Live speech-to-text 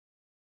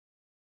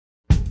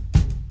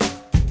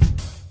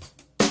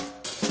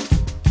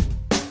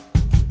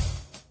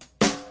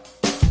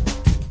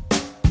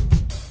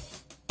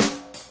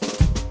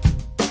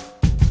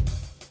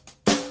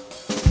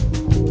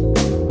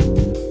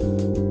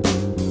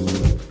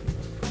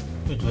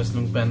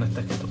üdvözlünk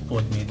benneteket a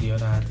Podmédia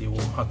Rádió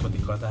 6.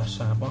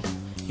 adásába.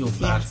 Jó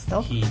pár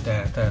hét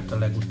eltelt a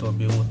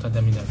legutóbbi óta,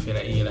 de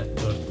mindenféle élet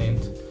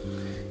történt,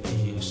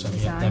 és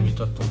emiatt nem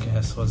jutottunk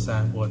ehhez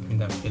hozzá. Volt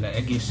mindenféle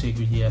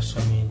egészségügyi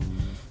esemény,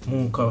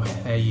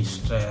 munkahelyi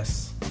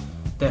stressz,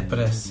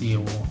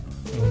 depresszió,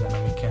 minden,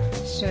 ami kell.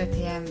 Sőt,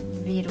 ilyen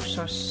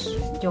vírusos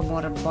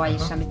gyomorba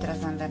is, amitől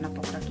az ember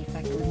napokra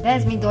kifekült. De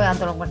ez mind olyan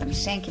dolog volt, ami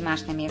senki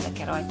más nem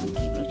érdekel rajtunk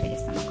kívül, úgyhogy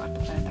ezt nem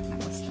akartam veletek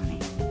megosztani.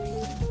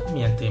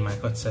 Milyen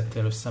témákat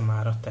szedtél össze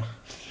mára te?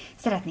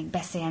 Szeretnék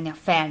beszélni a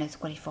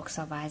felnőttkori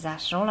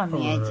fogszabályzásról,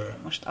 ami egy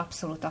most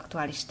abszolút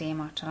aktuális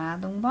téma a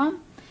családunkban.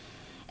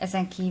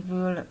 Ezen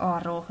kívül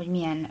arról, hogy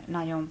milyen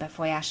nagyon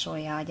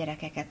befolyásolja a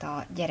gyerekeket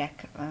a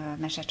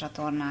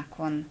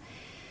gyerekmesecsatornákon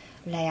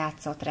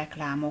lejátszott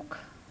reklámok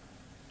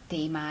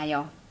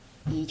témája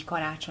így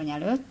karácsony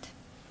előtt,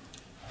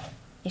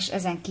 és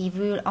ezen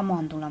kívül a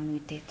mandula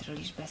műtétről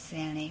is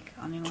beszélnék.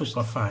 Ami most...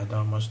 Csupa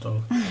fájdalmas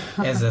dolog.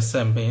 Ezzel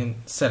szemben én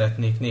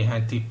szeretnék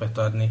néhány tippet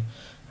adni,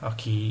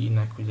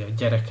 akinek ugye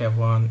gyereke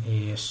van,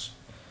 és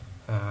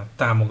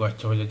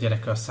támogatja, hogy a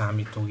gyereke a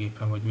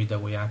számítógépen vagy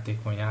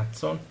videójátékon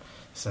játszon.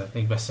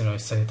 Szeretnék beszélni, hogy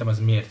szerintem ez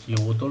miért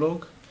jó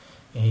dolog,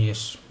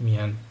 és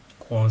milyen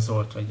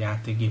konzolt vagy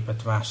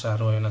játékgépet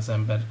vásároljon az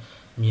ember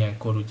milyen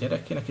korú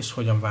gyerekének, és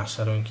hogyan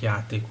vásároljunk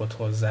játékot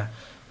hozzá.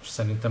 Most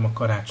szerintem a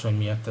karácsony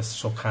miatt ez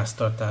sok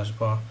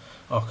háztartásban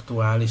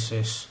aktuális,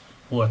 és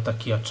volt,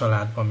 aki a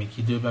családban még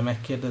időben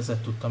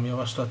megkérdezett, tudtam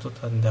javaslatot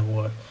adni, de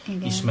volt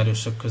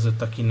ismerősök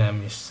között, aki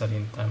nem, és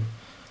szerintem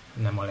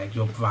nem a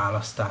legjobb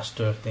választás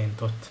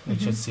történt ott.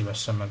 Úgyhogy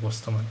szívesen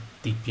megosztom a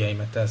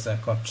tippjeimet ezzel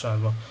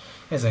kapcsolatban.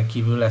 Ezen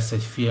kívül lesz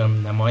egy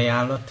film nem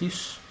ajánlat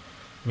is,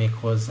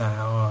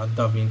 méghozzá a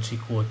Da Vinci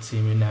Kód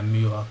című nem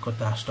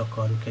műalkotást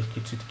akarjuk egy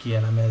kicsit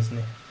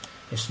kielemezni,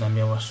 és nem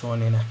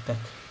javasolni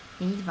nektek.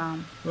 Így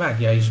van.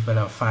 Vágjál is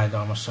bele a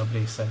fájdalmasabb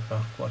részekbe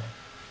akkor.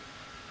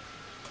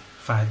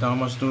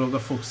 Fájdalmas dolog a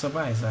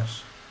fogszabályzás?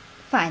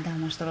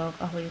 Fájdalmas dolog,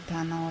 ahogy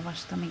utána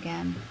olvastam,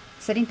 igen.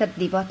 Szerinted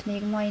divat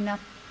még mai nap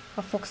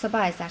a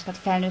fogszabályzás? Tehát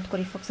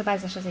felnőttkori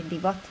fogszabályzás az egy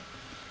divat?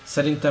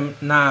 Szerintem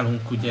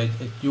nálunk ugye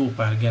egy jó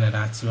pár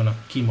generációnak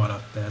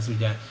kimaradt ez,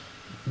 ugye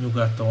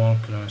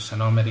nyugaton,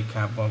 különösen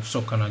Amerikában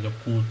sokkal nagyobb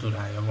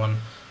kultúrája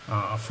van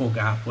a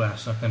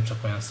fogápolásnak, nem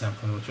csak olyan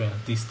szempontból, hogy olyan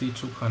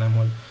tisztítsuk,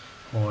 hanem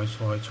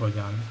hogy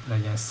hogyan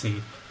legyen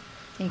szép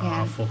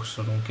a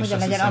fogsorunk. Hogyan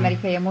legyen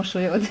amerikai a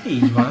mosolyod.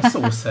 Így van,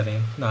 szó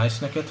szerint. Na, és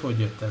neked hogy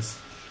jött ez?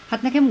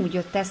 Hát nekem úgy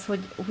jött ez, hogy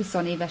 20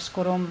 éves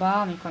koromban,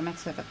 amikor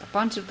megszületett a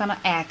pancsi, utána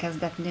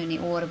elkezdett nőni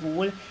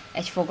orvul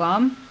egy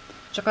fogam,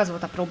 csak az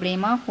volt a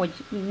probléma, hogy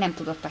nem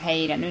tudott a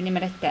helyére nőni,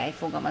 mert egy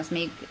tejfogam az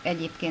még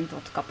egyébként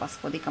ott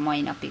kapaszkodik a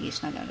mai napig is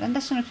nagyon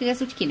rendesen, úgyhogy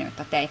ez úgy kinőtt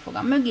a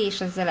tejfogam mögé,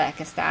 és ezzel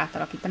elkezdte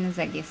átalakítani az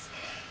egész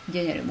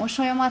gyönyörű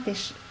mosolyomat,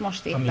 és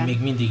most éppen... Ami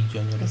még mindig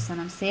gyönyörű.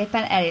 Köszönöm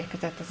szépen.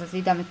 Elérkezett az az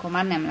idő, amikor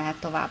már nem lehet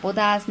tovább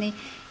odázni,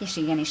 és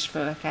igenis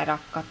föl kell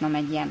rakkatnom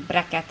egy ilyen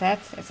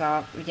bracketet, ez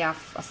ugye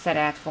a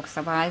szerelt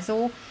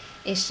fogszabályzó,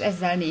 és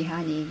ezzel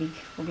néhány évig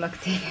foglak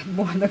téged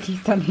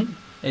boldogítani.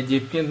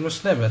 Egyébként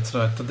most nevetsz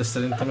rajta, de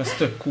szerintem ez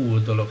tök cool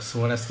dolog,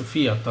 szóval ezt a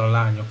fiatal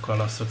lányokkal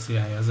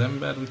asszociálja az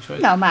ember, úgyhogy...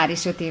 Na, már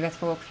is 5 évet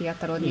fogok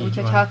fiatalodni,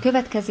 úgyhogy ha a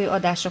következő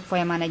adások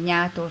folyamán egy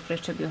nyáltól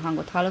fröcsögő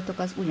hangot hallottok,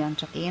 az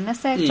ugyancsak én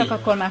leszek, igen. Csak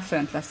akkor már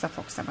fönt lesz a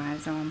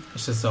fogszabályzóm.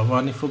 És ez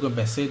zavarni fog a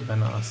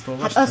beszédben, azt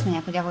olvastad? Hát azt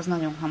mondják, hogy ahhoz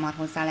nagyon hamar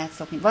hozzá lehet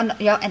szokni.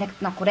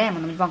 Akkor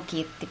elmondom, hogy van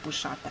 2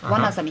 típusa. Tehát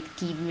van az, amit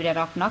kívülre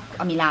raknak,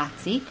 ami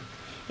látszik,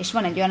 és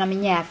van egy olyan, ami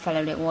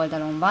nyelvfelelő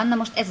oldalon van. Na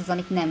most ez az,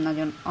 amit nem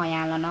nagyon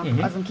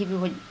ajánlanak. Azon kívül,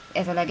 hogy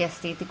ez a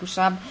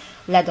legesztétikusabb,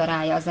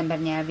 ledarálja az ember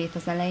nyelvét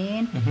az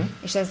elején,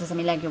 és ez az,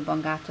 ami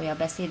legjobban gátolja a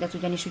beszédet,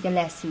 ugyanis ugye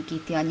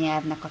leszűkíti a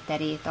nyelvnek a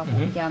terét,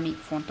 ugye, ami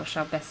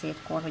fontosabb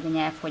beszédkor, hogy a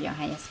nyelv hogyan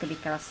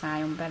helyezkedik el a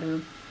szájon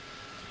belül.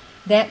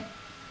 De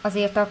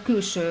azért a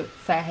külső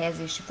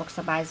felhelyezésű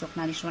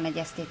fogszabályzóknál is van egy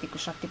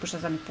esztétikusabb típus,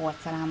 az, ami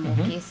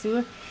porcelánból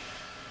készül.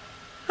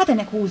 Hát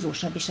ennek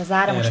húzósabb is az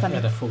ára.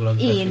 Erre foglak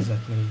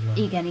befizetni,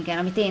 így van. Igen,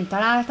 amit én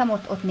találtam,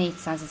 ott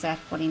 400 000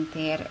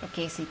 forintért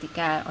készítik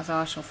el az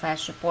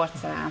alsó-felső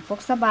porcelán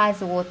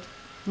fogszabályzót,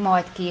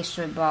 majd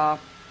később a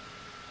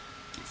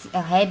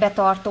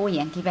helybetartó,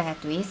 ilyen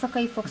kivehető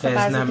éjszakai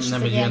fogszabályzót. De ez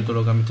nem egy ilyen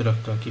dolog, amit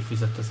rögtön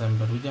kifizet az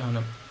ember, ugye?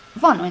 Hanem...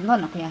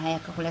 Vannak olyan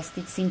helyek, ahol ezt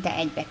így szinte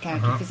egybe kell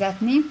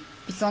kifizetni,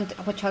 viszont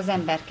hogyha az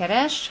ember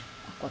keres,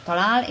 akkor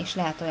talál, és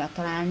lehet olyat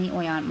találni,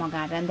 olyan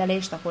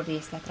magánrendelést, ahol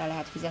részletre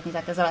lehet fizetni.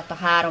 Tehát ez alatt a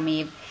 3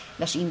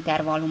 éves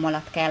intervallum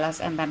alatt kell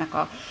az embernek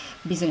a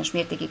bizonyos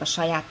mértékig a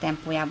saját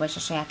tempójába és a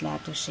saját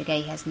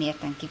lehetőségeihez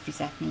mérten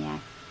kifizetnie.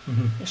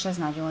 És ez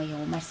nagyon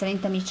jó, mert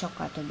szerintem így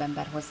sokkal több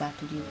ember hozzá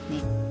tud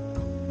jutni.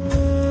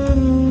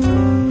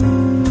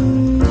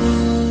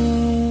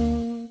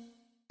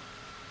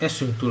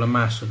 Esünk túl a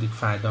második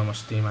fájdalmas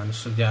témán,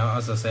 és ugye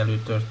az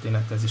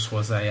előtörténet, ez is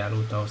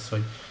hozzájárult ahhoz,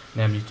 hogy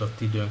nem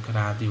jutott időnk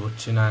rádiót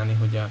csinálni,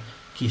 hogy a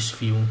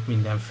kisfiunk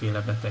mindenféle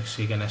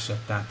betegségen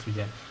esett át,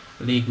 ugye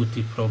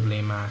légúti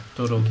problémák,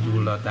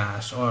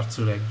 torokgyulladás,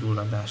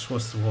 arcüreggyulladás,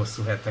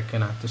 hosszú-hosszú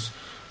heteken át, és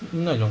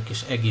nagyon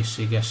kis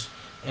egészséges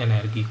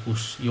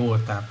energikus,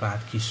 jól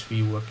táplált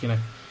kisfiú, akinek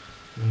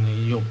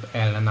jobb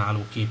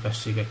ellenálló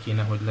képessége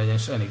kéne, hogy legyen,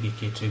 és eléggé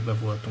kétségbe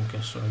voltunk,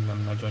 és hogy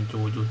nem nagyon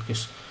gyógyult,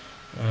 és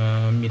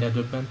mire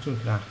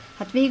döbbentünk rá?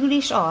 Hát végül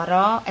is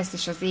arra, ez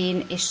is az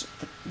én és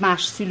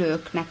más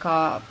szülőknek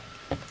a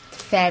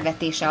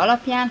felvetése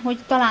alapján, hogy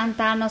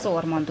talán az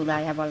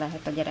orrmandulájával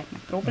lehet a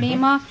gyereknek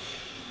probléma,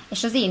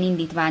 és az én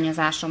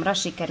indítványozásomra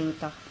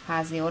sikerült a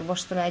házi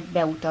orvostól egy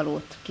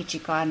beutalót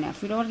kicsikarni a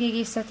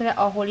fülorgégészetre,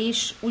 ahol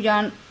is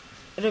ugyan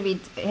rövid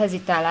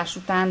hezitálás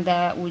után,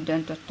 de úgy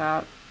döntött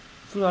a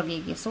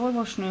fülorgégész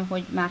orvosnő,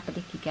 hogy már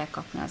pedig ki kell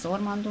kapni az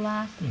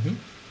orrmandulát,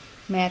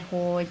 mert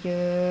hogy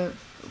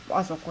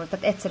az okol,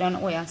 tehát egyszerűen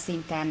olyan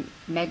szinten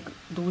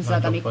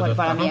megdúzzad, amikor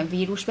valamilyen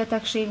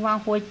vírusbetegség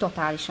van, hogy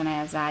totálisan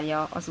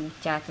elzárja az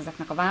útját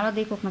ezeknek a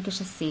váladékoknak, és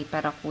ez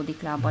szépen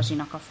rakódik le a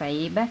bazsinak a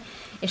fejébe,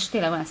 és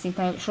tényleg olyan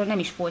szinten, hogy nem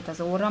is folyt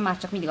az orra, már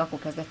csak mindig akkor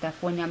kezdett el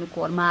folyni,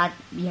 amikor már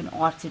ilyen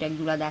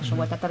arcüreggyulladása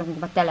volt, tehát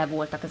amikor tele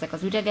voltak ezek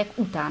az üregek,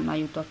 utána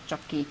jutott csak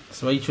ki.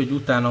 Szóval így, hogy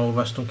utána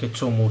olvastunk, egy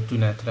csomó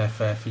tünetre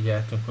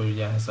felfigyeltünk, hogy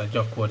ugye ez a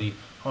gyakori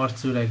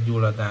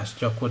arcüreggyulladás,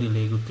 gyakori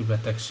légúti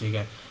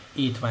betegségek,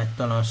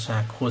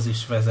 étvágytalansághoz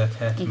is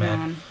vezethet,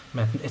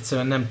 mert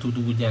egyszerűen nem tud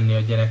úgy enni a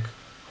gyerek,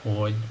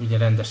 hogy ugye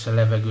rendesen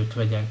levegőt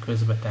vegyen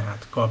közbe,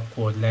 tehát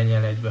kapkod,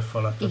 lenyel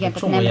egybefalat. Igen,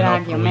 tehát nem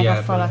rágja meg a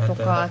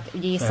falatokat,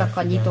 ugye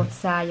éjszaka nyitott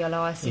szájjal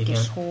alszik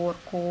és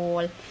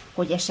horkol,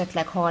 hogy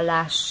esetleg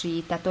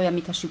hallási, tehát olyan,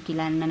 mintha süki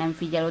lenne, nem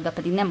figyel oda,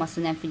 pedig nem az,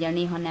 hogy nem figyel,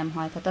 néha nem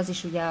hall. Tehát az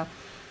is ugye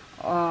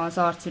az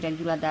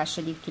arcüreggyulladás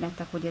egyik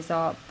tünete, hogy ez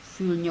a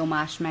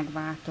fülnyomás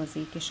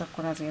megváltozik, és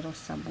akkor azért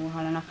rosszabbul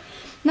hallanak.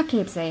 Na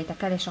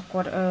képzeljétek el, és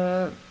akkor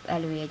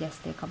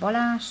előjegyezték a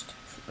Balást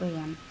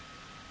ilyen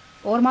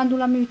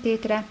orrmandula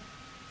műtétre,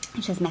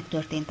 és ez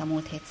megtörtént a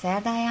múlt hét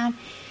szerdáján,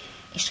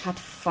 és hát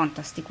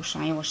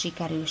fantasztikusan jól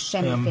sikerül,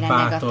 semmiféle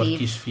bátor negatív.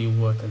 Kisfiú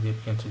volt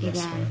egyébként, hogy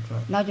Igen,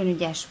 nagyon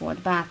ügyes volt,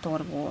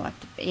 bátor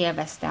volt,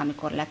 élvezte,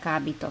 amikor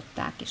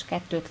lekábították, és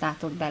 2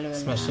 látott belőle.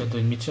 Ezt meséld,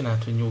 hogy mit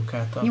csinált, hogy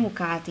nyúlkálta?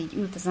 Nyúlkált, így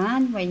ült az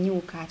ágyba, így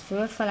nyúlkált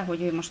fölfele,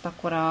 hogy ő most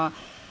akkor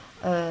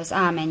az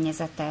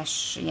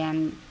álmennyezetes,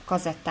 ilyen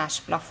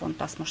kazettás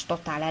plafont azt most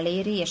totál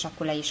eléri, és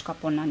akkor le is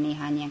kap onnan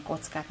néhány ilyen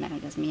kockát, mert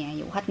hogy az milyen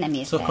jó. Hát nem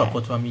érte Szóval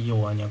kapott valami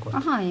jó anyagot.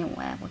 Aha, jó,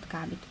 el volt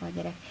kábítva a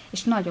gyerek.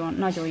 És nagyon,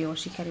 nagyon jól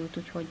sikerült,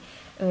 úgyhogy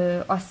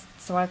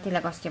szóval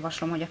tényleg azt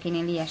javaslom, hogy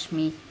akinél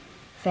ilyesmi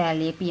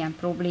fellép, ilyen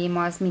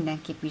probléma, az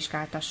mindenképp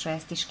vizsgáltassa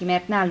ezt is ki,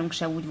 mert nálunk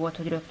se úgy volt,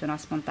 hogy rögtön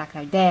azt mondták rá,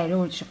 hogy de,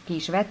 jó, és ki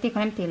is vették,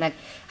 hanem tényleg,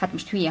 hát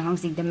most hülye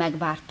hangzik, de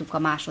megvártuk a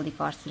második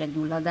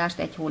arcüreggyulladást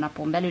 1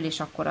 hónapon belül, és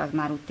akkor az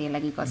már úgy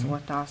tényleg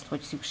igazolta azt,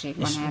 hogy szükség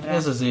van és erre.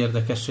 Ez az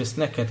érdekes, és ezt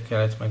neked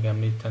kellett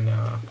megemlíteni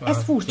a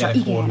ez furcsa,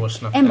 igen.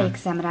 Emlékszem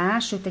Emlékszem rá,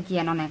 sőt egy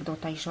ilyen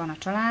anekdota is van a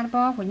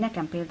családban, hogy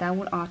nekem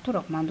például a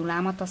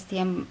torokmandulámat azt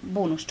ilyen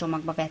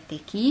bónuszcsomagba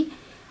vették ki,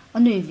 a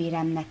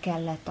nővéremnek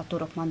kellett a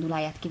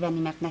torokmanduláját kivenni,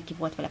 mert neki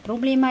volt vele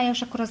problémája,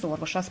 és akkor az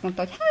orvos azt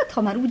mondta, hogy hát,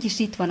 ha már úgyis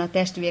itt van a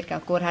testvérke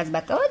a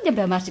kórházban, adja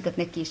be a másikat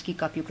neki, és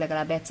kikapjuk,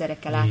 legalább egyszerre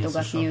kell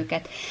látogatni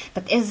őket.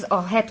 Tehát ez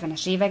a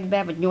 70-es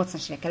években, vagy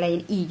 80-as évek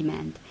elején így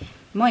ment.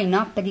 Mai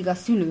nap pedig a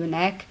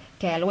szülőnek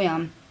kell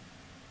olyan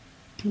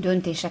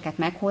döntéseket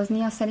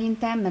meghoznia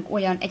szerintem, meg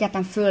olyan,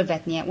 egyáltalán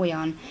fölvetnie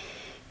olyan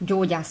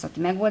gyógyászati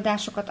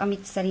megoldásokat,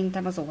 amit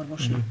szerintem az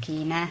orvosnak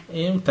kéne.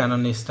 Én utána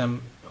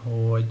néztem,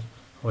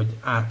 hogy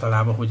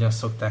általában hogyan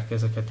szokták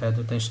ezeket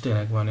eldönteni, és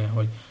tényleg van ilyen,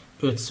 hogy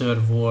 5-ször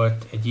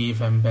volt egy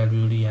éven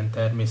belül ilyen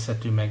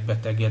természetű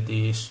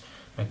megbetegedés,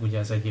 meg ugye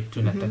az egyéb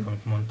tünetek,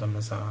 amit mondtam,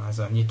 ez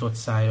a nyitott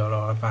szájjal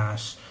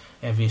alvás,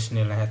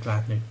 evésnél lehet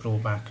látni, hogy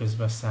próbál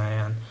közben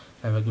száján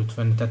levegőt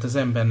venni. Tehát az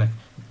embernek,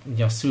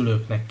 ugye a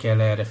szülőknek kell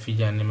erre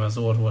figyelni, mert az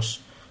orvos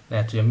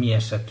lehet, hogy a mi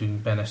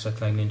esetünkben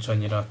esetleg nincs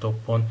annyira a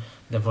toppon,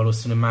 de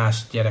valószínűleg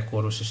más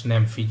gyerekorvos is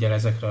nem figyel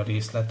ezekre a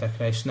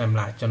részletekre, és nem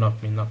látja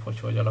nap mint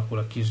nap, hogy alakul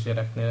a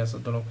kisgyereknél ez a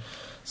dolog.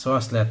 Szóval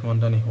azt lehet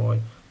mondani, hogy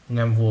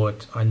nem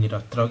volt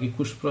annyira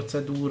tragikus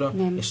procedúra,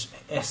 nem. És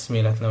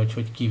eszméletlen,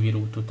 hogy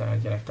kivirult utána a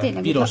gyerek. Tehát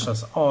tényleg, piros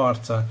az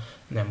arca,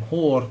 nem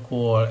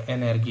horkol,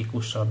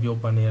 energikusabb,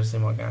 jobban érzi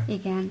magát.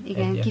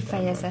 Igen,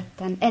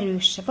 kifejezetten,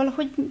 erősebb,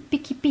 valahogy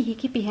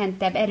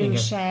kipihentebb,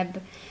 erősebb.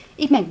 Igen.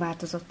 Így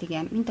megváltozott,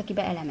 igen, mint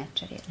akibe elemet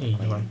cseréltek.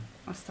 Így van.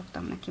 Azt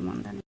szoktam neki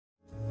mondani.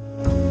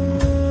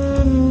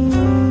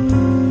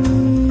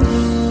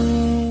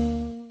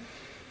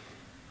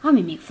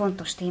 Ami még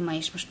fontos téma,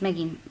 és most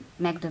megint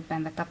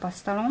megdöbbenve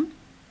tapasztalom,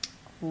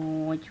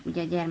 hogy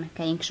ugye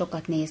gyermekeink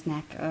sokat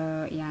néznek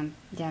ilyen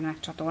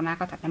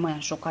gyermekcsatornákat, hát nem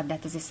olyan sokat, de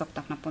hát azért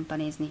szoktak naponta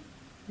nézni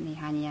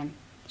néhány ilyen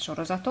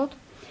sorozatot,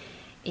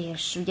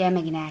 és ugye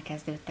megint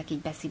elkezdődtek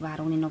így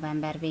beszivárulni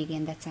november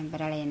végén,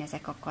 december elején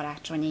ezek a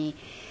karácsonyi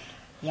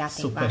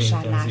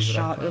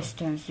játékvásárlásra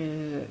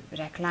ösztönző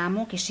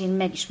reklámok, és én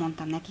meg is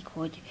mondtam nekik,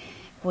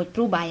 hogy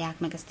próbálják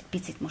meg ezt egy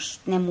picit most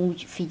nem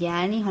úgy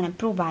figyelni, hanem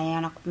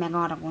próbáljanak meg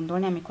arra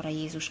gondolni, amikor a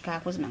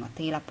Jézuskához, meg a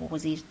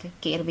télapóhoz írt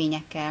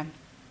kérvényekkel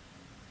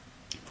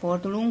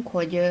fordulunk,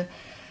 hogy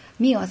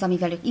mi az,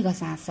 amivel ők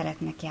igazán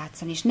szeretnek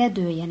játszani, és ne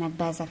dőljenek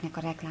be ezeknek a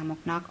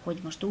reklámoknak, hogy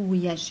most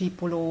ilyen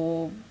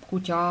sípoló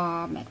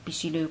kutya, meg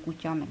pisilő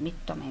kutya, meg mit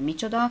tudom én,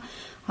 micsoda,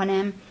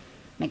 hanem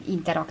meg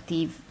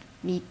interaktív,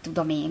 mit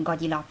tudom én,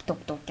 gagyi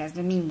laptoptól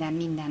kezdve,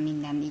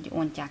 minden így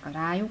ontják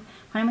rájuk,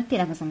 hanem hogy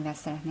tényleg az, amivel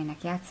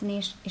szeretnének játszani,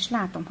 és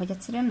látom, hogy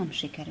egyszerűen nem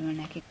sikerül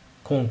nekik.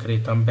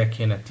 Konkrétan be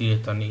kéne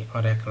tiltani a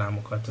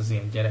reklámokat az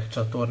ilyen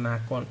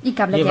gyerekcsatornákon.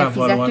 Inkább legyen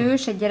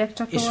fizetős egy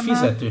gyerekcsatorna. És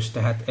fizetős,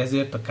 tehát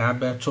ezért a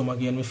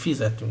kábelcsomagért mi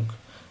fizetünk.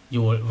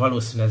 Jól,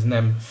 valószínűleg ez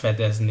nem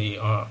fedezni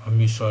a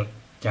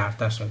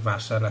műsorgyártás meg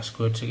vásárlás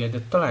költségeit,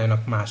 de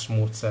találjanak más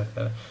módszert.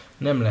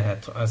 Nem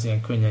lehet az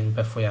ilyen könnyen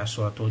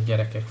befolyásolható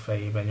gyerekek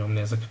fejébe nyomni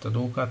ezeket a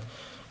dolgokat.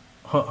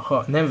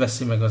 Ha nem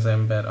veszi meg az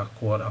ember,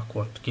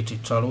 akkor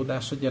kicsit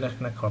csalódás a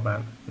gyereknek, ha bár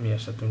mi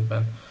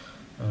esetünkben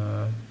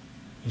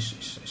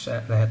és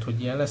lehet,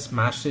 hogy ilyen lesz.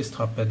 Másrészt,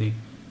 ha pedig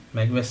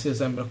megveszi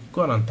az ember,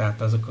 akkor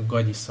garantáltan azok a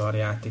gagyi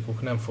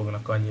szarjátékok nem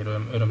fognak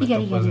annyira örömet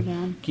okozni.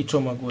 Igen.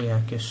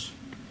 Kicsomagolják, és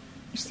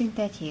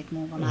szinte egy hét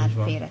múlva már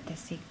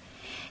félreteszik.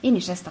 Én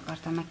is ezt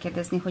akartam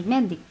megkérdezni, hogy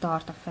meddig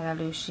tart a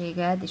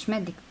felelősséged, és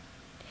meddig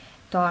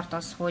tart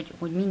az,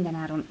 hogy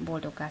mindenáron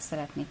boldoggá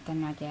szeretnéd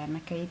tenni a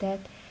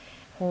gyermekeidet,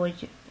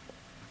 hogy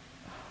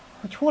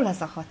hol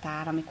az a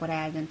határ, amikor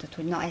eldöntöd,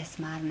 hogy na, ezt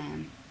már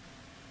nem.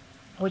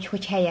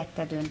 Hogy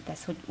helyette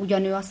döntesz, hogy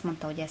ugyan ő azt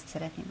mondta, hogy ezt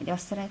szeretné, vagy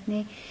azt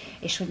szeretné,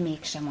 és hogy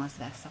mégsem az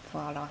lesz a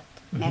fa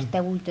alatt. Mert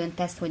te úgy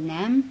döntesz, hogy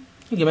nem.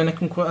 Igen, mert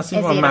nekünk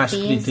azért van más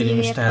kritérium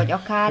is,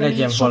 tehát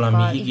legyen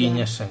valami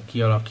igényesen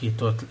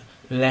kialakított,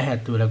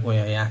 lehetőleg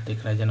olyan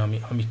játék legyen,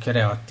 ami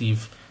kreatív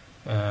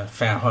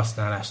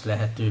felhasználást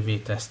lehetővé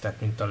tesz,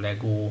 tehát mint a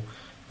Lego,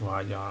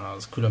 vagy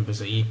az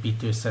különböző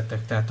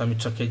építőszetek, tehát ami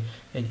csak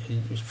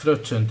egy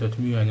fröccsöntött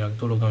műanyag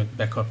dolog, amit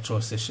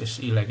bekapcsolsz és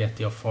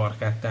illegeti a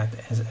farkát,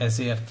 tehát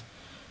ezért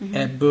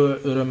ebből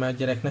öröme a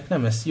gyereknek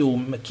nem lesz.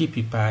 Jó,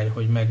 kipipálj,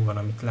 hogy megvan,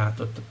 amit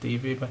látott a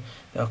tévében,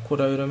 de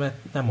akkora örömet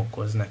nem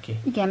okoz neki.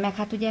 Igen, meg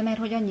hát ugye, mert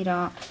hogy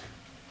annyira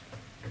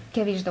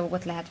kevés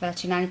dolgot lehet vele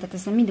csinálni, tehát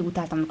ezt mindig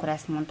utáltam, amikor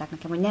ezt mondták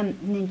nekem, hogy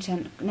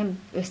nem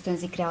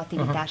ösztönzi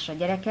kreativitásra a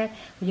gyereket,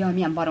 hogy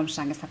milyen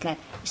baromság ez hát lehet,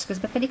 és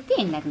közben pedig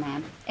tényleg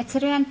nem.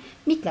 Egyszerűen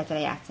mit lehet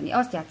vele játszani?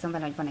 Azt játszom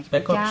vele, hogy van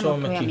egy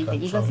kutyám, olyan, mint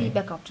egy igazi,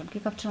 bekapcsolom,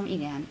 kikapcsolom,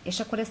 igen. És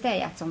akkor ezt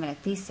eljátszom vele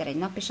 10-szer egy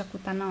nap, és akkor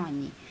utána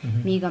annyi.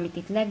 Míg amit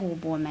itt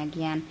Legóból, meg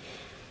ilyen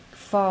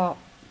fa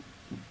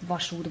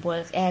vasútból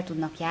el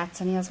tudnak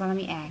játszani, az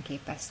valami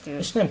elképesztő.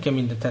 És nem kell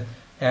mindent, tehát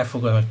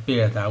elfogadom, hogy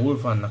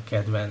például vannak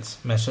kedvenc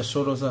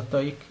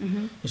mesesorozataik,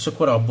 és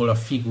akkor abból a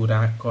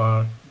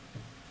figurákkal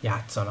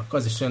játszanak.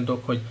 Az is olyan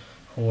dolog,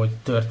 hogy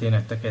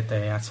történeteket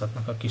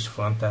eljátszhatnak, a kis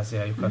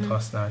fantáziájukat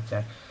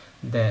használhatják.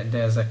 De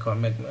ezek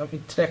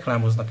amit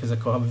reklámoznak,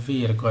 ezek a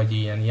vérgagyi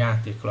ilyen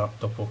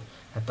játéklaptopok,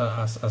 hát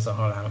az a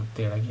halálom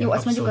tényleg. Jó,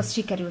 azt mondjuk, azt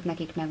sikerült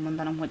nekik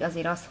megmondanom, hogy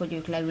azért az, hogy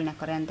ők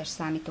leülnek a rendes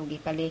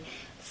számítógép elé,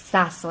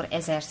 100-szor,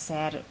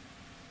 1000-szer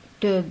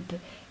több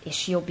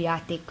és jobb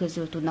játék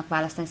közül tudnak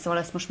választani. Szóval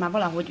ezt most már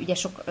valahogy, ugye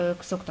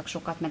ők szoktak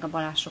sokat, meg a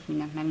Balázs sok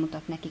mindent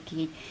megmutat nekik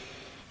így,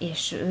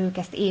 és ők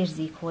ezt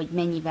érzik, hogy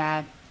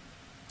mennyivel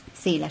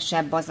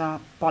szélesebb az a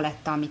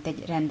paletta, amit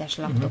egy rendes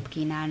laptop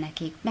kínál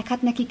nekik. Meg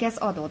hát nekik ez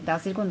adott, de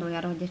azért gondolj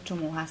arra, hogy egy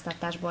csomó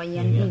háztartásban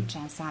ilyen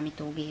nincsen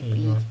számítógép,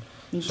 így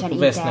nincsen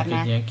internet. Vesznek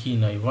egy ilyen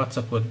kínai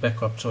vacakot,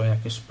 bekapcsolják,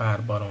 és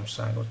pár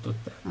baromságot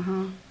tudták.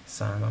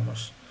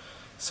 Szánalmas.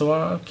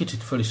 Szóval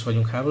kicsit föl is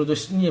vagyunk háborodva,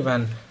 és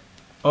nyilván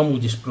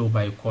amúgy is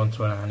próbáljuk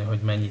kontrollálni, hogy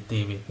mennyi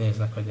tévét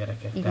néznek a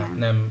gyerekek. Igen. Tehát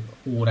nem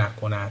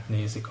órákon át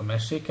nézik a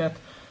meséket,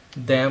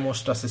 de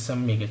most azt hiszem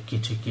még egy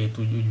kicsikét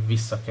úgy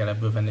vissza kell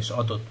ebből venni, és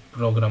adott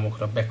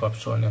programokra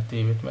bekapcsolni a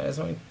tévét, mert ez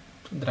olyan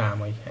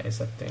drámai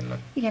helyzet tényleg.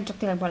 Igen, csak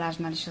tényleg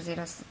Balázsnál is azért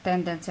az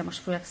tendencia, most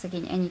főleg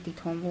szegény ennyit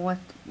itthon volt,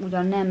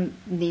 ugyan nem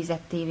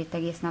nézett tévét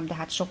egész nap, de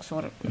hát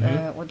sokszor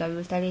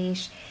odaült elé,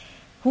 és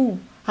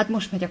hát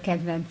most megy a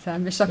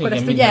kedvencem, és akkor igen,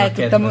 ezt ugye el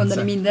tudtam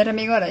mondani mindenre,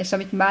 még arra is,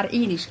 amit már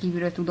én is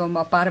kívülről tudom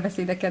a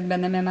párbeszédeket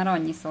benne, mert már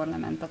annyiszor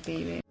lement a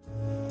tévé.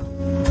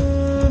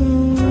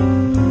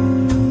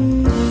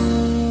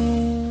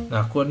 Na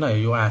akkor nagyon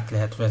jó át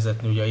lehet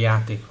vezetni ugye a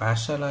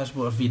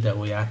játékvásárlásból, a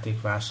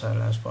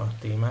videójátékvásárlásba a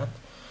témát.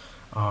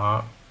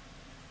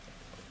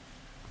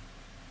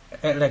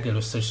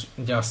 Legelőször is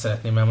ugye azt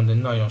szeretném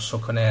elmondani, hogy nagyon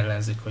sokan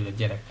ellenzik, hogy a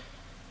gyerek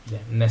ugye,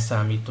 ne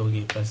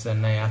számítógépezzen,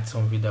 ne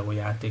játszon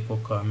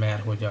videójátékokkal,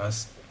 mert hogy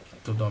az,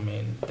 tudom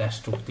én,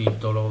 destruktív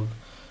dolog,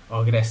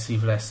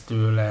 agresszív lesz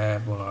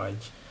tőle,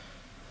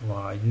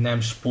 vagy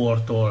nem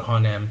sportol,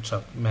 hanem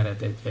csak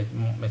mered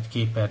egy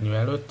képernyő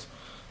előtt.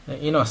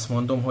 Én azt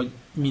mondom, hogy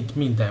mint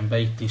mindenben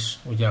itt is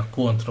ugye a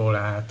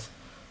kontrollált,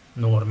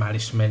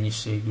 normális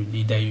mennyiségű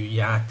idejű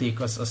játék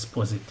az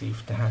pozitív.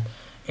 Tehát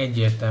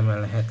egyértelműen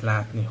lehet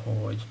látni,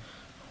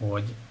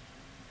 hogy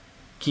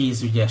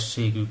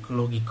kézügyességük,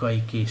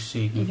 logikai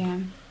készségük,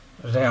 igen,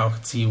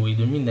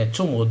 reakcióidő, minden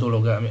csomó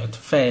dolog, amit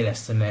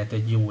fejleszteni lehet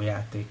egy jó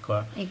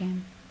játékkal.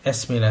 Igen.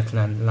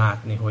 Eszméletlen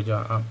látni, hogy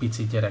a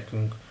pici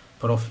gyerekünk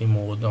profi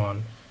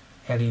módon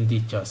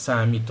elindítja a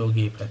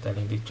számítógépet,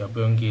 elindítja a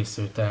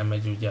böngészőt,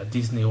 elmegy ugye a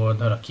Disney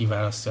oldalra,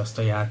 kiválasztja azt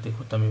a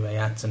játékot, amivel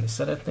játszani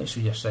szeretne, és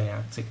ügyesen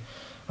játszik.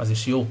 Az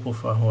is jó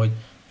pofa, hogy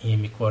én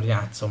mikor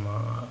játszom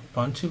a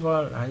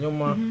Pancsival,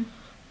 lányommal,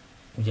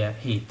 ugye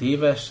 7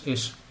 éves,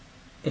 és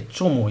egy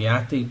csomó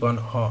játékban,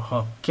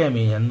 ha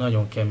keményen,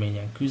 nagyon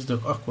keményen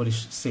küzdök, akkor is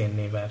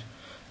szénné ver.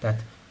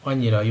 Tehát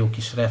annyira jó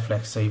kis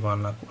reflexei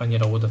vannak,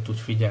 annyira oda tud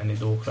figyelni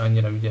dolgokra,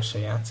 annyira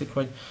ügyesen játszik,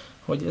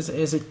 hogy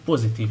ez egy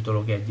pozitív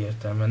dolog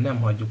egyértelműen. Nem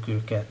hagyjuk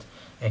őket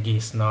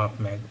egész nap,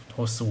 meg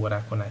hosszú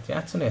órákon át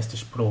játszani, ezt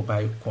is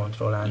próbáljuk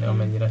kontrollálni,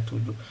 amennyire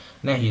tudjuk.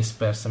 Nehéz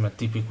persze, mert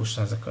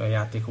tipikusan ezek a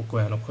játékok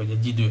olyanok, hogy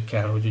egy idő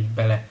kell, hogy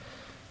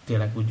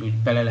úgy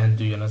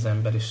belelendüljön az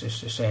ember,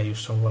 és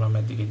eljusson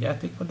valameddig egy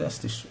játékba, de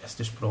ezt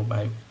is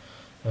próbáljuk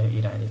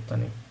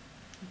irányítani.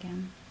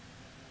 Igen.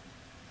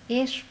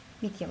 És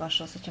mit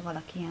javasolsz, hogyha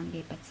valaki ilyen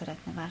gépet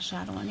szeretne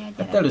vásárolni a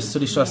gyereknek? Hát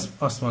először is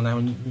azt mondanám,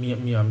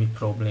 hogy mi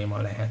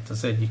probléma lehet.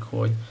 Az egyik,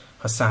 hogy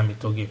ha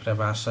számítógépre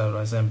vásárol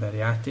az ember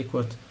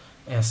játékot,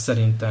 ez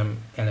szerintem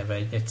eleve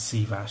egy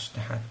szívás.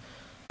 Tehát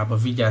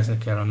vigyázni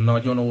kell a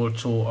nagyon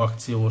olcsó,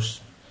 akciós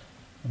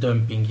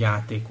dömping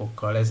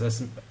játékokkal.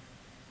 Ez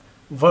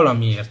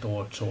valamiért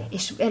olcsó.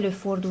 És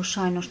előfordul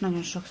sajnos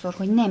nagyon sokszor,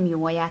 hogy nem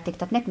jó a játék.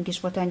 Tehát nekünk is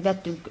volt olyan, hogy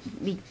vettünk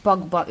így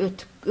pakba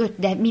 5,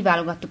 de mi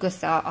válogattuk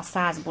össze a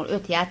 100-ból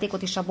 5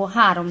 játékot, és abból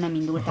 3 nem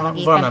indult el a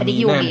gépen, van, pedig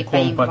jó nem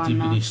gépeink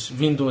kompatibilis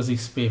vannak. Windows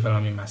XP-vel,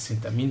 ami már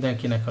szinte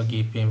mindenkinek a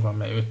gépén van,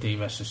 mert 5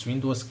 éves és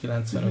Windows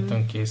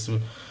 95-ön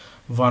készül.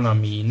 Van,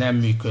 ami nem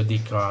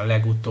működik, a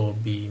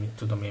legutóbbi,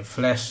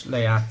 Flash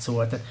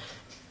lejátszó. Tehát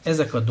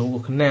ezek a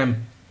dolgok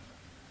nem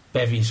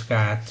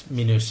bevizsgált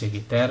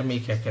minőségi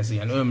termékek, ez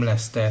ilyen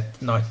ömlesztett,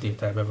 nagy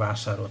tételbe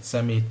vásárolt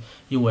szemét,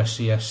 jó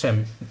esélye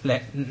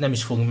nem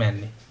is fog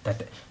menni.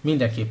 Tehát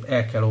mindenképp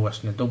el kell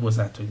olvasni a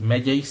dobozát, hogy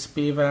megye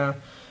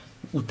XP-vel,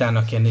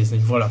 utána kell nézni,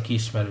 hogy valaki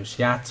ismerős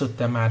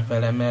játszott-e már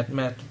vele,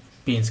 mert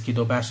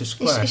pénzkidobás, és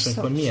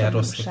karácsonykor milyen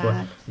rossz, mikor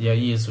ugye a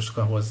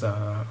Jézuska hozza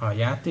a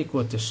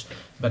játékot, és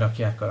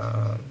berakják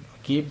a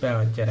gépbe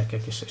a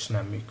gyerekek, és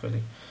nem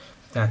működik.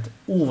 Tehát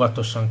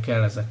óvatosan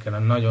kell ezekkel a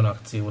nagyon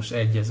akciós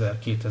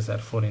 1000-2000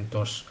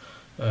 forintos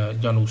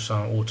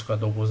gyanúsan ócska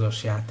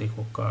dobozos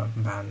játékokkal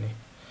bánni.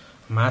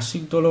 A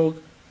másik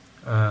dolog,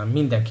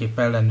 mindenképp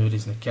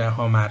ellenőrizni kell,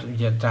 ha már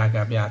ugye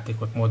drágább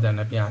játékot,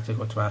 modernebb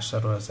játékot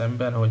vásárol az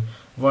ember, hogy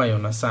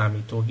vajon a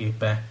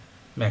számítógépe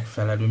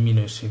megfelelő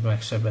minőség,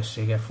 meg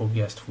sebessége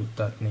fogja ezt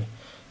futtatni.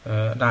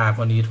 Rá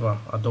van írva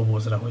a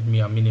dobozra, hogy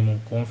mi a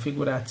minimum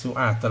konfiguráció,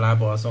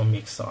 általában azon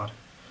még szar.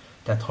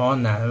 Tehát ha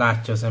annál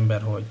látja az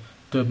ember, hogy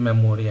több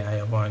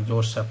memóriája van,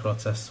 gyorsabb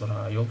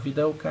processzora, jobb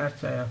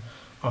videókártyája,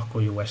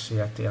 akkor jó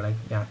eséllyel tényleg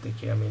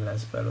játékélmény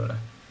lesz belőle.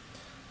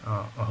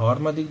 A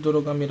harmadik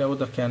dolog, amire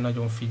oda kell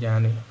nagyon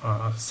figyelni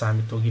a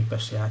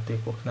számítógépes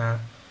játékoknál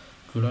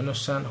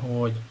különösen,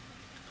 hogy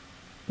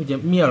ugye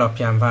mi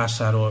alapján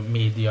vásárol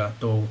média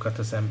dolgokat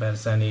az ember,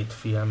 zenét,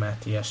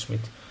 filmet,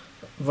 ilyesmit.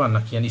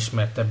 Vannak ilyen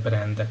ismertebb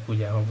brandek,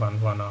 ugye, ha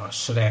van a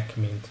Shrek,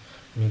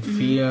 mint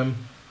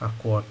film,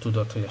 akkor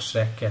tudod, hogy a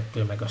Shrek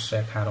 2 meg a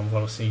Shrek 3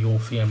 valószínűleg jó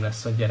film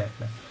lesz a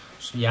gyereknek.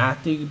 És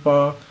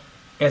játékban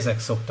ezek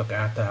szoktak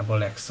általában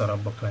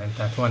legszarabbak lenni.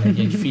 Tehát van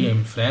egy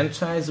film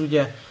franchise,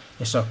 ugye,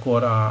 és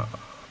akkor a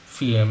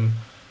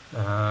film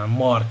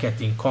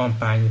marketing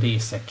kampány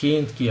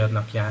részeként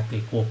kiadnak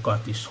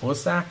játékokat is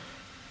hozzá.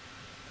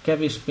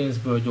 Kevés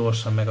pénzből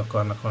gyorsan meg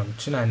akarnak valamit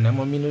csinálni, nem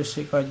a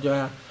minőség adja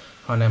el,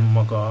 hanem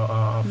maga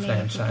a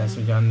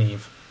franchise, ugye a név.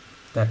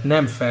 Tehát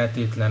nem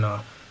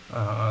feltétlen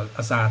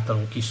az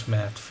általunk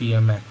ismert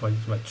filmek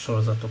vagy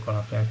sorozatok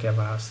alapján kell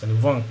választani.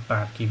 Van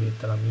pár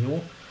kivétel, ami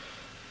jó.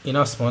 Én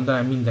azt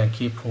mondanám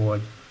mindenképp,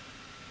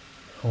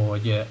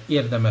 hogy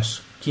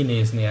érdemes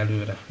kinézni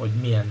előre, hogy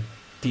milyen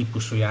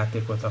típusú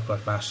játékot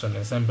akar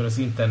vásárolni az ember, az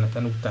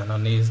interneten utána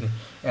nézni,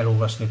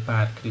 elolvasni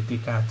pár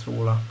kritikát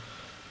róla.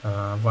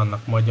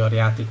 Vannak magyar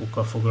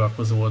játékokkal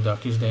foglalkozó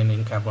oldalak is, de én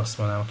inkább azt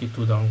mondanám, aki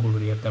tud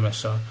angolul,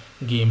 érdemes a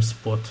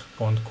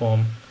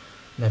gamespot.com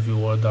nevű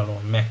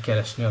oldalon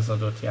megkeresni az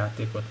adott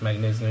játékot,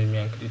 megnézni, hogy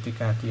milyen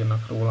kritikát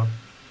írnak róla.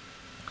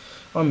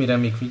 Amire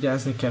még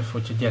vigyázni kell,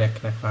 hogyha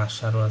gyereknek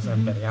vásárol az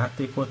ember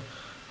játékot,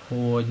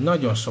 hogy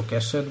nagyon sok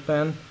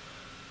esetben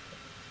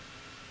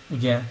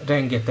ugye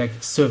rengeteg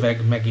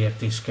szöveg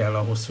megértés kell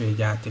ahhoz, hogy egy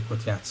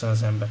játékot játsszon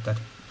az ember. Tehát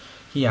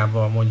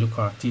hiába mondjuk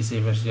a 10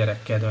 éves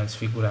gyerek kedvenc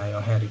figurája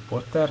a Harry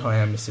Potter, ha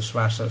elmész és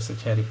vásárolsz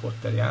egy Harry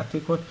Potter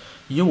játékot,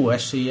 jó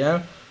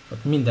eséllyel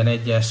ott minden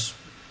egyes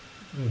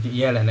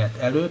jelenet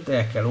előtt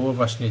el kell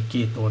olvasni egy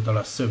 2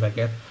 oldalas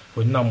szöveget,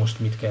 hogy na most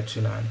mit kell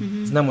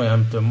csinálni. Ez nem olyan,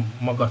 amitől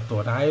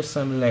magadtól rájössz,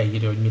 hanem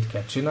leírja, hogy mit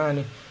kell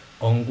csinálni,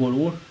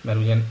 angolul, mert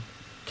ugye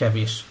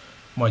kevés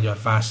magyar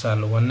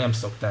vásárló van, nem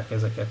szokták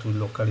ezeket úgy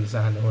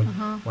lokalizálni, hogy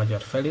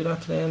magyar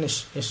felirat legyen,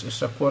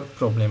 és akkor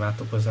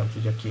problémát okoz, nem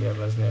tudja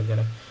kiélvezni a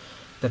gyerek.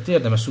 Tehát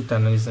érdemes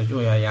utána nézni, hogy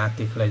olyan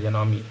játék legyen,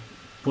 ami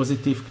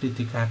pozitív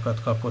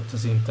kritikákat kapott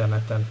az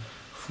interneten,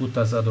 fut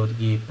az adott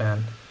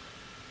gépen,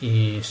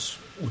 és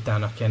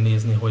utána kell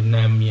nézni, hogy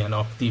nem ilyen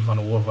aktívan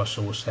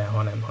olvasó se,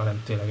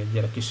 hanem tényleg egy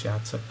gyerek is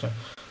játszhatja.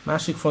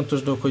 Másik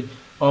fontos dolog, hogy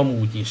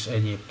amúgy is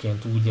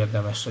egyébként úgy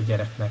érdemes a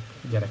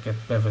gyereket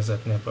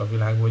bevezetni ebbe a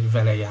világba, hogy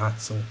vele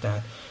játszunk,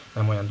 tehát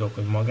nem olyan dolog,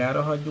 hogy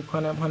magára hagyjuk,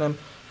 hanem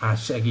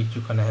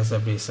átsegítjük a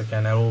nehezebb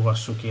részeken,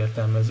 elolvassuk,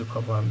 értelmezzük,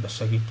 ha valamiben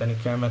segíteni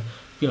kell, mert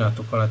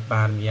pillanatok alatt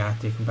bármi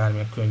játék,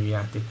 bármilyen könnyű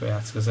játékkal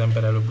játszik az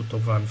ember,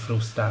 előbb-utóbb valami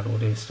frusztráló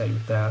részre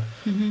jut el,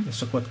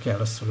 és akkor ott kell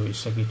a szülői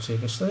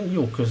segítség, és ez egy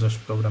jó közös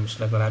program is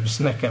legalábbis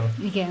nekem.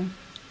 Igen.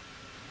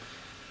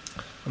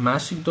 A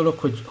másik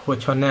dolog,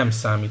 hogyha nem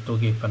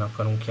számítógépen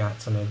akarunk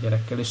játszani a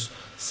gyerekkel, és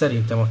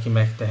szerintem aki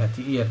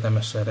megteheti,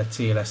 érdemes erre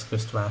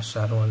céleszközt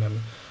vásárolni,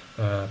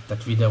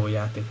 tehát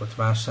videójátékot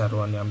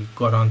vásárolni, ami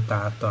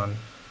garantáltan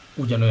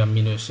ugyanolyan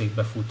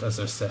minőségbe fut az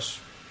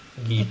összes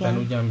gépen,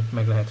 ugye, amit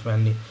meg lehet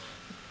venni.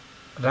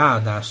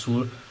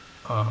 Ráadásul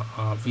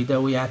a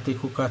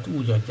videójátékokat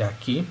úgy adják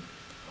ki,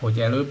 hogy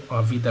előbb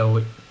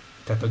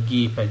tehát a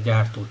gépet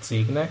gyártó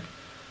cégnek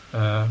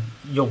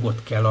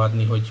jogot kell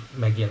adni, hogy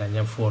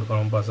megjelenjen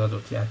forgalomba az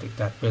adott játék.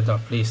 Tehát például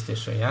a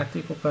PlayStation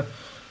játékokat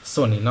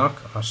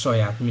Sony-nak a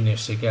saját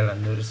minőség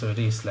ellenőrző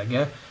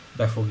részlege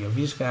be fogja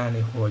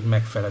vizsgálni, hogy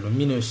megfelelő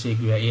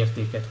minőségű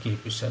értéket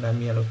képvisel,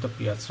 mielőtt a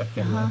piacra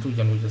kerül. Hát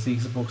ugyanúgy az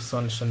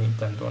Xboxon és a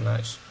Nintendo-nál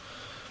is.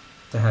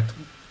 Tehát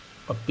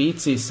a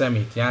PC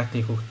szemét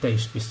játékok, te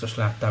is biztos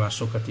láttál már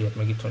sokat ilyet,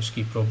 meg itthon is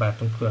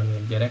kipróbáltunk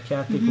különböző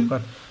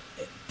gyerekjátékokat.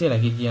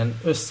 Tényleg egy ilyen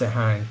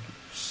összehány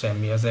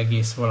semmi az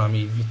egész,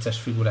 valami vicces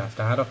figurát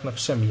ráraknak,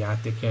 semmi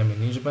játékélmény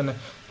nincs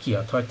benne,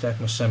 kiadhatják,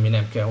 mert semmi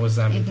nem kell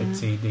hozzá, mint egy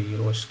CD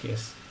író, és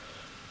kész.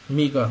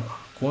 Míg a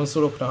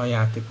konzolokra, ha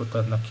játékot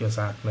adnak ki, az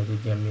átmegy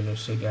egy ilyen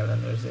minőség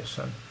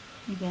ellenőrzésen.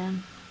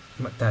 Igen.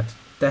 Tehát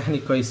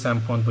technikai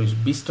szempontból is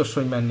biztos,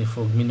 hogy menni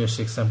fog,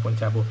 minőség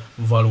szempontjából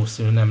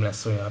valószínű nem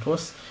lesz olyan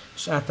rossz,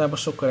 és általában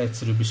sokkal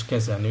egyszerűbb is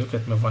kezelni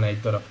őket, mert van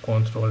egy darab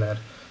kontroller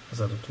az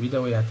adott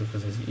videójáték,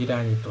 az egy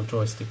irányító,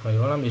 joystick vagy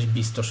valami, és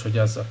biztos, hogy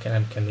azzal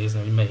nem kell nézni,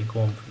 hogy melyik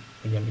gomb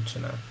ugye mit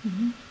csinál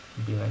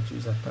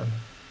billentyűzeten.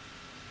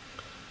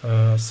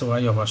 Szóval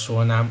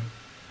javasolnám,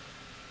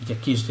 ugye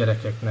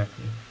kisgyerekeknek,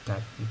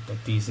 tehát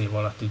 10 év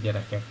alatti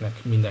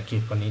gyerekeknek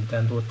mindenképp a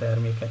Nintendo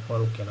termékek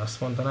valók, én azt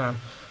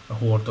mondanám, a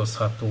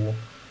hordozható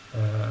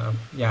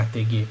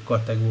játékgép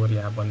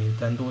kategóriában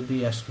Nintendo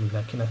DS-t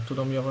mindenkinek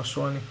tudom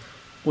javasolni.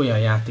 Olyan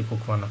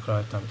játékok vannak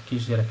rajta, amit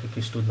kisgyerekek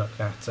is tudnak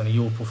játszani,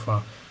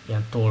 jópofa,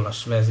 ilyen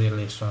tollas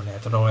vezérlésre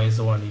lehet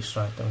rajzolni is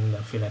rajta,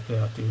 mindenféle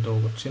kreatív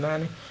dolgot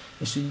csinálni,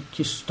 és egy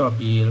kis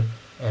stabil,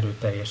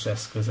 erőteljes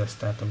eszköz ez,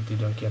 tehát amit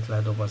időnként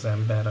ledob az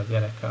ember, a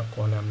gyereke,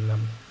 akkor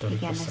nem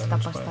törik össze. Igen, ezt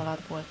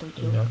tapasztalatból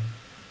tudjuk. Igen,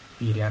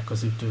 bírják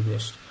az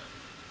ütődést.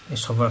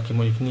 És ha valaki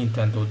mondjuk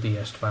Nintendo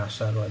DS-t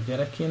vásárol a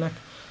gyerekének,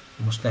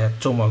 most lehet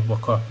csomagba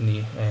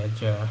kapni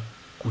egy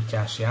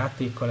kutyás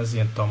játékkal, ez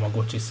ilyen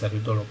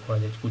tamagocsi-szerű dolog,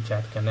 hogy egy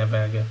kutyát kell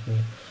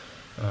nevelgetni,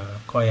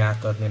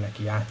 kaját adni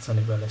neki,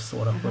 játszani vele,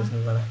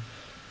 szórakozni vele,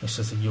 és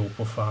ez egy jó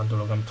pofa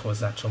dolog, amit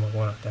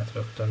hozzácsomagolnak, tehát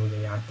rögtön ugye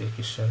játék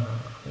is jön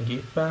a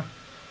géppel.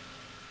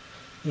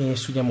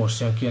 És ugye most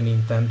jön ki a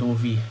Nintendo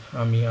Wii,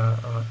 ami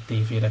a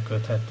tévére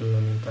köthető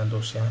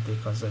Nintendo-s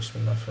játék, azzal is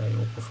mindenféle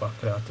jó pofa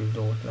kreatív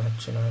dolgot lehet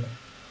csinálni.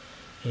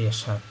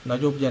 És hát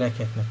nagyobb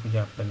gyerekeknek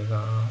ugye pedig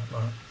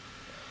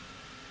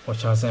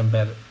hogyha az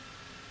ember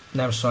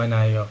nem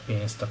sajnálja a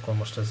pénzt, akkor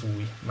most az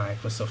új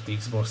Microsoft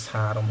Xbox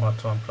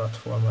 360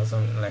 platform az,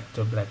 ami a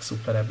legtöbb,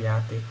 legszuperebb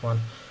játék van,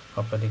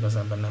 ha pedig az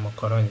ember nem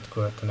akar annyit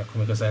költeni,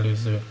 akkor még az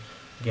előző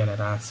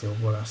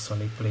generációból a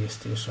Sony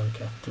PlayStation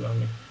 2,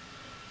 ami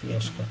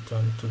PS2,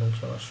 amit tudunk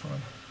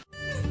javasolni.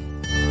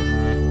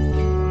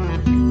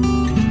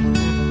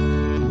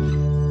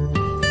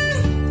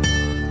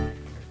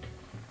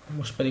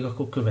 Most pedig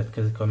akkor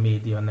következik a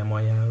média nem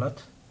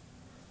ajánlat.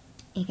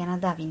 Igen, a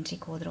Da Vinci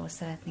kódról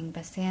szeretnénk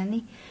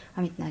beszélni,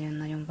 amit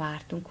nagyon-nagyon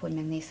vártunk, hogy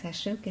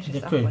megnézhessük. És ugye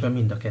könyvben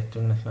mind a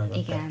kettőnknek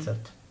nagyon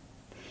tetszett.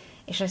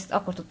 És ezt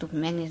akkor tudtuk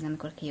megnézni,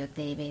 amikor kijött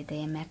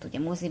DVD-n, mert ugye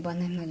moziban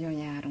nem nagyon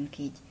járunk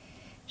így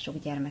sok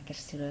gyermekes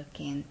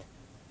szülőként.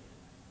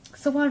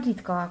 Szóval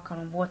ritka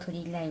alkalom volt, hogy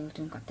így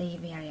leültünk a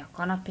tévé elé, a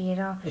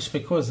kanapéra. És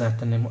még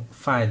hozzátenném,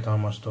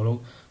 fájdalmas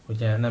dolog,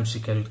 ugye nem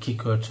sikerült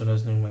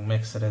kikölcsönöznünk, meg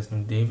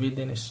megszereznünk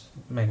DVD-n, és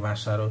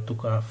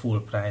megvásároltuk a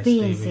full price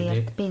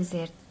DVD-t.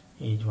 Pénzért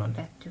így van.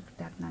 Vettük,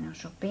 tehát nagyon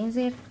sok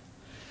pénzért.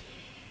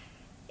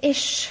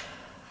 És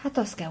hát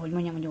azt kell, hogy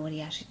mondjam, hogy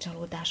óriási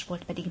csalódás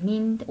volt, pedig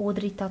mind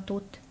Audrey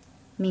Tatut,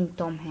 mind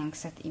Tom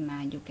Hanks-et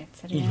imádjuk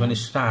egyszerűen. Így van,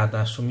 és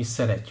ráadásul mi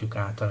szeretjük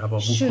általában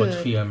a bukott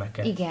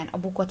filmeket. Igen, a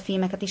bukott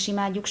filmeket is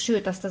imádjuk,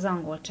 sőt azt az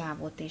angol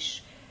csávót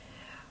is.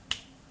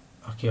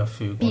 Aki a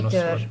fő gonosz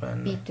volt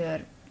benne.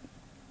 Peter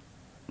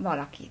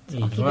valakit,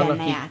 így aki valaki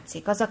benne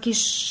játszik. Az a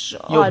kis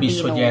jobb albino.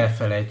 is, hogy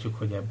elfelejtjük,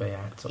 hogy ebbe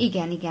játszott.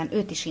 Igen,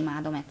 őt is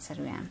imádom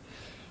egyszerűen.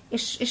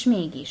 És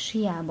mégis,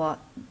 hiába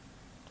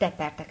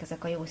tepertek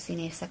ezek a jó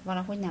színészek,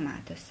 valahogy nem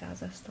állt össze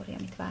az a sztori,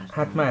 amit vártam.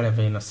 Hát már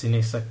eleve én a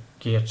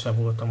színészekért sem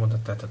voltam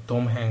oda, tehát a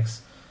Tom Hanks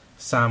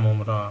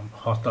számomra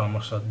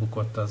hatalmasat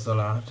bukott azzal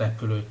a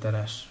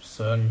repülőteres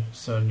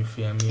szörnyű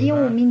filmjével.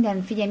 Jó,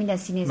 minden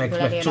színészből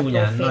előjön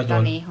a proféta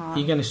néha.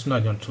 Igen, és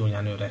nagyon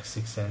csúnyán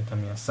öregszik,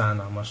 szerintem ilyen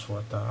szánalmas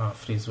volt a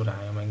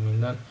frizurája, meg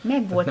minden.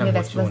 Meg volt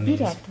növesztve, az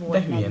direkt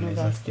volt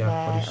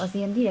megnövesztve, az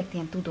ilyen direkt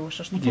ilyen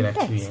tudósos. Nekem direkt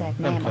tetszett,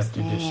 nem,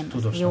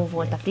 jó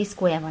volt, a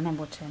friszkójával nem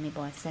volt semmi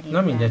baj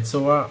szerintem. Na mindegy,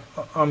 szóval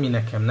ami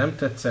nekem nem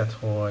tetszett,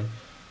 hogy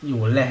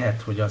jó,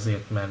 lehet, hogy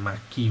azért, mert már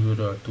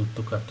kívülről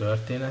tudtuk a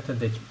történetet,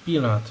 de egy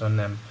pillanatra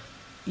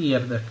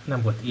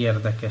nem volt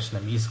érdekes,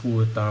 nem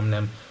izgultam,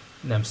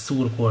 nem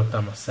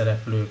szurkoltam a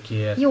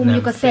szereplőkért. Jó,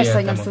 mondjuk az persze,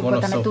 hogy nem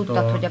szurkoltam, mert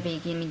tudtad, hogy a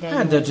végén minden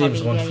hát, jó. De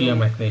James Bond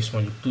filmeknél is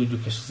mondjuk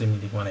tudjuk, és azért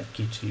mindig van egy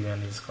kicsi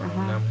ilyen izgalom,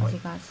 aha, nem? Az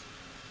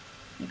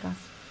igaz.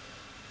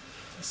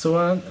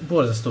 Szóval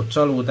borzasztó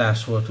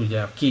csalódás volt,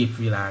 ugye a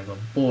képvilága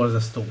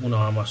borzasztó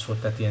unalmas volt,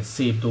 tehát ilyen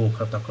szép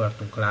dolgokat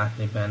akartunk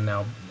látni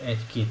benne,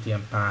 egy-két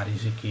ilyen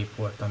párizsi kép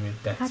volt, ami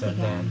tetszett,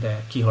 hát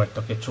de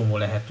kihagytak egy csomó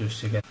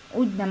lehetőséget.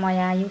 Úgy nem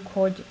ajánljuk,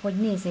 hogy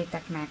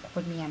nézzétek meg,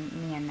 hogy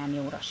milyen nem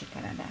jóra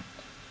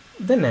sikeredett.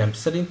 De nem,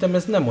 szerintem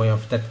ez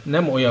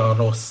nem olyan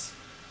rossz,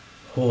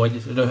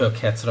 hogy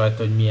röhöghetsz rajta,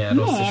 hogy milyen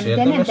rossz és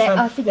érdemes,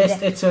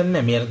 ezt egyszerűen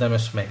nem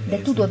érdemes megnézni.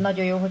 De tudod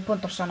nagyon jó, hogy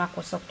pontosan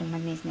akkor szoktunk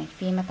megnézni egy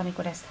filmet,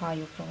 amikor ezt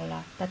halljuk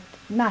róla. Tehát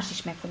más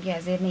is meg fogja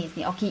ezért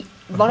nézni. Aki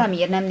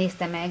valamiért nem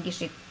nézte meg,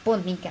 és itt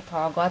pont minket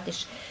hallgat,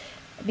 és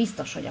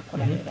biztos, hogy akkor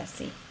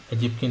előveszi.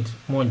 Egyébként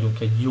mondjunk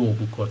egy jó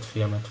bukott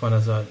filmet. Van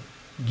az a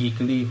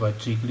Gigli,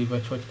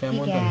 vagy hogy kell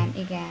mondani?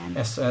 Igen.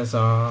 Ez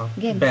a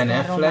Ben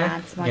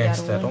Affleck,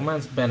 Gangster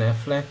Romance, Ben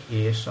Affleck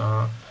és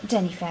a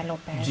Jennifer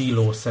Lopez.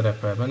 J-Lo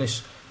szerepelben, és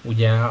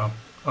ugye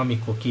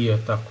amikor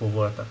kijött, akkor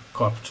volt a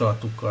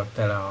kapcsolatukkal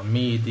tele a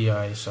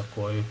média, és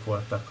akkor ők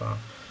voltak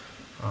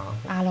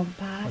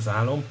az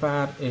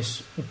álompár, és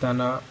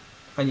utána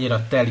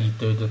annyira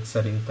telítődött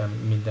szerintem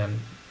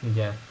minden,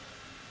 ugye,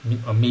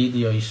 a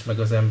média is, meg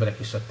az emberek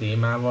is a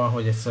témával,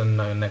 hogy egyszerűen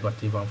nagyon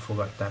negatívan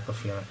fogadták a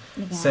filmet.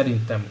 Igen.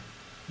 Szerintem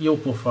jó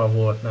pofa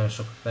volt, nagyon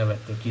sokat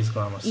nevettünk,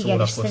 izgalmas,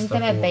 szórakoztató,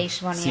 szerintem ebbe is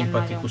van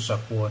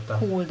szimpatikusak voltak.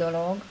 Cool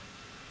dolog.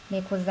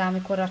 Méghozzá,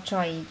 amikor a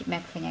csaj így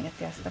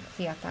megfenyegeti azt a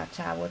fiatal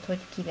csávót, hogy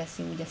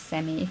kiveszi úgy a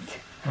szemét.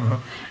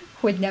 Aha.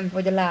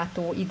 hogy a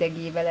látó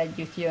idegével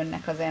együtt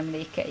jönnek az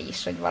emlékei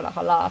is, hogy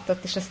valaha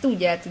látott, és ezt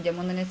úgy el tudja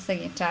mondani, hogy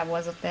szegény csávó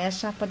az ott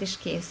elsápad, és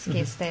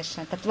kész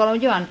teljesen. Tehát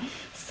valahogy olyan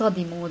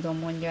szadi módon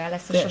mondja el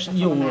ezt, hogy sosem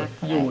fogom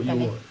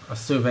elfelejteni. Jó, a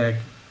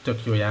szöveg, tök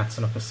jól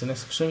játszanak a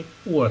színészek, és egy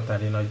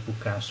oltári nagy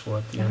bukás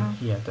volt, ilyen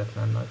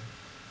hihetetlen nagy.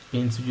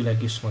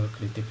 Pénzügyileg is, meg a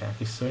kritikák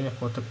is szörnyek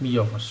voltak, mi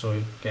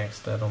javasoljuk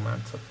Gangster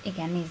Románcot.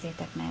 Igen,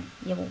 nézzétek meg,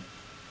 jó.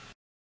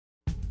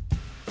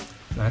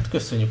 Na hát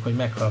köszönjük, hogy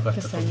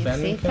meghallgattatok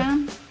bennünket.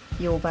 Szépen.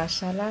 Jó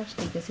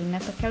vásárlást, így az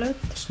ünnepek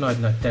előtt. És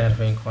nagy-nagy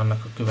terveink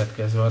vannak a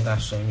következő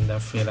adásai,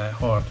 mindenféle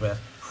hardware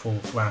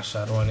fogok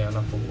vásárolni a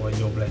napokban, hogy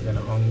jobb legyen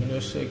a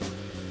hangminőség.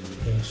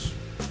 És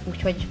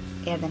úgyhogy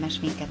érdemes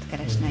minket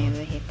keresni a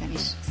jövő héten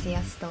is.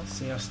 Sziasztok!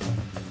 Sziasztok!